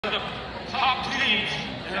top teams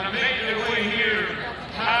that have made their way here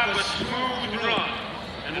have a smooth run.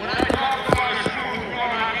 And when I talk about a smooth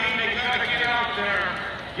run, I mean they gotta get out there,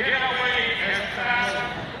 get away as fast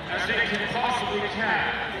as they can possibly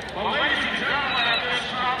can. Well, ladies and gentlemen, at this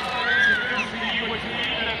time, I introduce to you a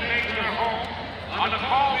team that made their home on the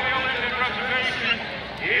Colville Indian Reservation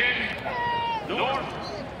in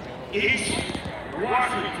northeast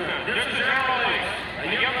Washington. This is Errol Ace,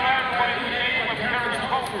 a young man by the name of Harris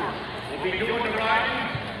Hofer will be doing the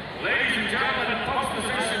riding. Ladies and gentlemen, in post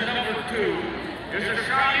position number 2 is the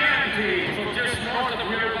Cheyenne team from just north of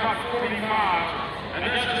here, about 40 miles, and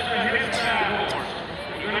this is the his bad horse.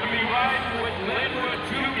 He's going to be riding with Linwood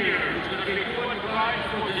Jr., who's going to be doing the ride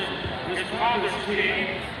for his father's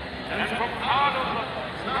team. And from out of the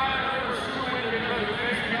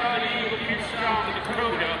South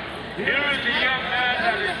Dakota, here is the young man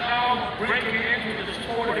that is now breaking into the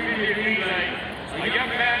sport of Indian relay, a young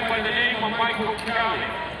man by the name of Michael Kelly.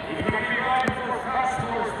 He's going to be riding for fast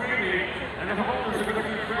horse relay, and the horse is going to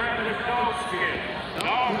be branded Dogskin.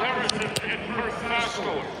 Now Harrison in first fast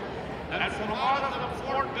horse. And from out of the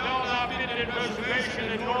Fort Belknap Indian Reservation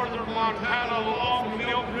in northern Montana along the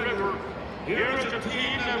Milk River, here's a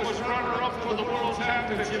team that was runner-up for the World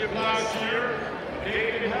Championship last year.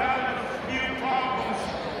 They had a few problems.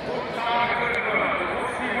 We'll see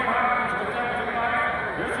what happens with that tonight.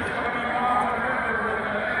 This is going to be Mountain River with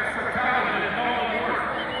an extra talent and all the work.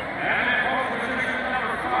 And in post position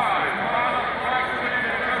number 5, out of the Blackfoot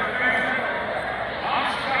Indian Reservation, I'm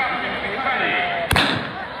Scott McCutty.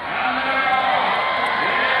 And they're off.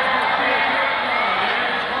 It is the big run. It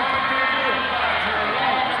is going to be a little faster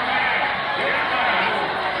along the man. His bad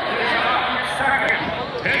horse is out in second.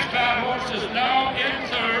 His bad horse is now in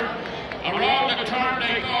third. Around the turn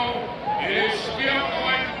they go. It is still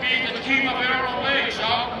going to be the team of Arrow Lakes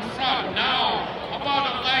out in front. Now, about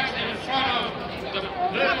a length in front of the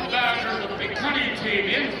Little Badger, the McCutty team.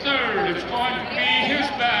 In third, it's going to be his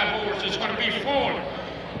bad horse. It's going to be fourth.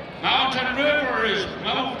 Mountain River is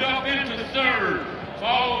moved up into third,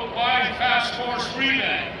 followed by Fast Horse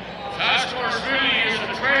Relay. Fast Horse Relay is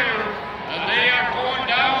a trailer, and they are going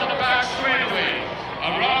down to the back straightaway.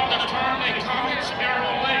 Around the turn they come, it's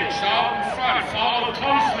Arrow Lakes out in front, followed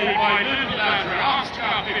closely by Little Badger,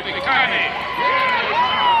 Oxcop, McCutty.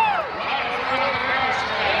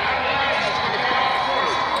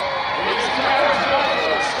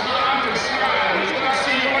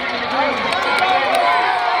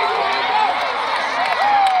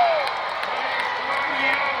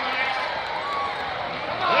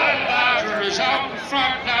 Out in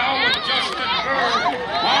front now with Justin Bird.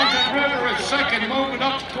 Mountain River is second, moving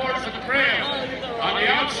up towards the trail. On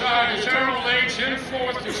the outside is Errol Lakes, in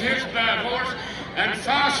fourth is his bad horse, and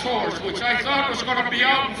Fast Horse, which I thought was going to be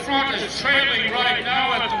out in front, is trailing right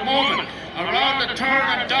now at the moment. Around the turn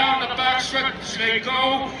and down the back stretch they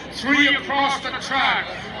go, 3 across the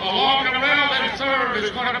track. Along the rail in third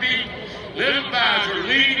is going to be Little Badger.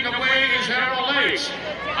 Leading the way is Errol Lakes.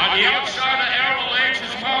 On the outside of Errol Lakes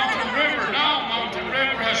is Mountain River. Now Mountain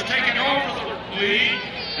River has taken over the lead,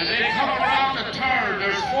 and they come around the turn.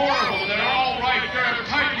 There's 4 of them. They're all right there,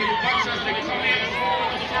 tightly bunched as they come in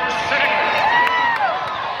for the first second.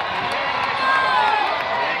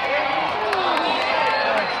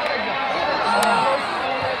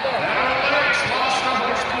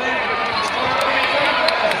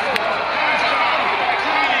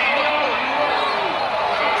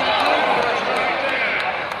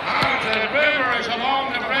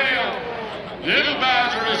 Little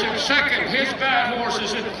Badger is in second, his bad horse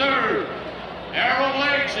is in third. Arrow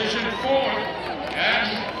Lakes is in fourth, and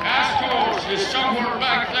Fast Horse is somewhere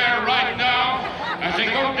back there right now as they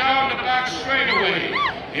go down the back straightaway.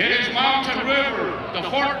 It is Mountain River, the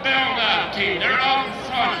Fort Belknap team. They're out in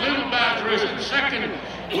front. Little Badger is in second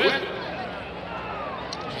with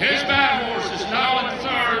his bad horse is now in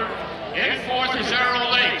third. In fourth is Arrow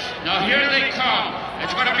Lakes. Now here they come.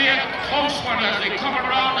 It's going to be a close one as they come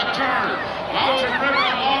around the turn.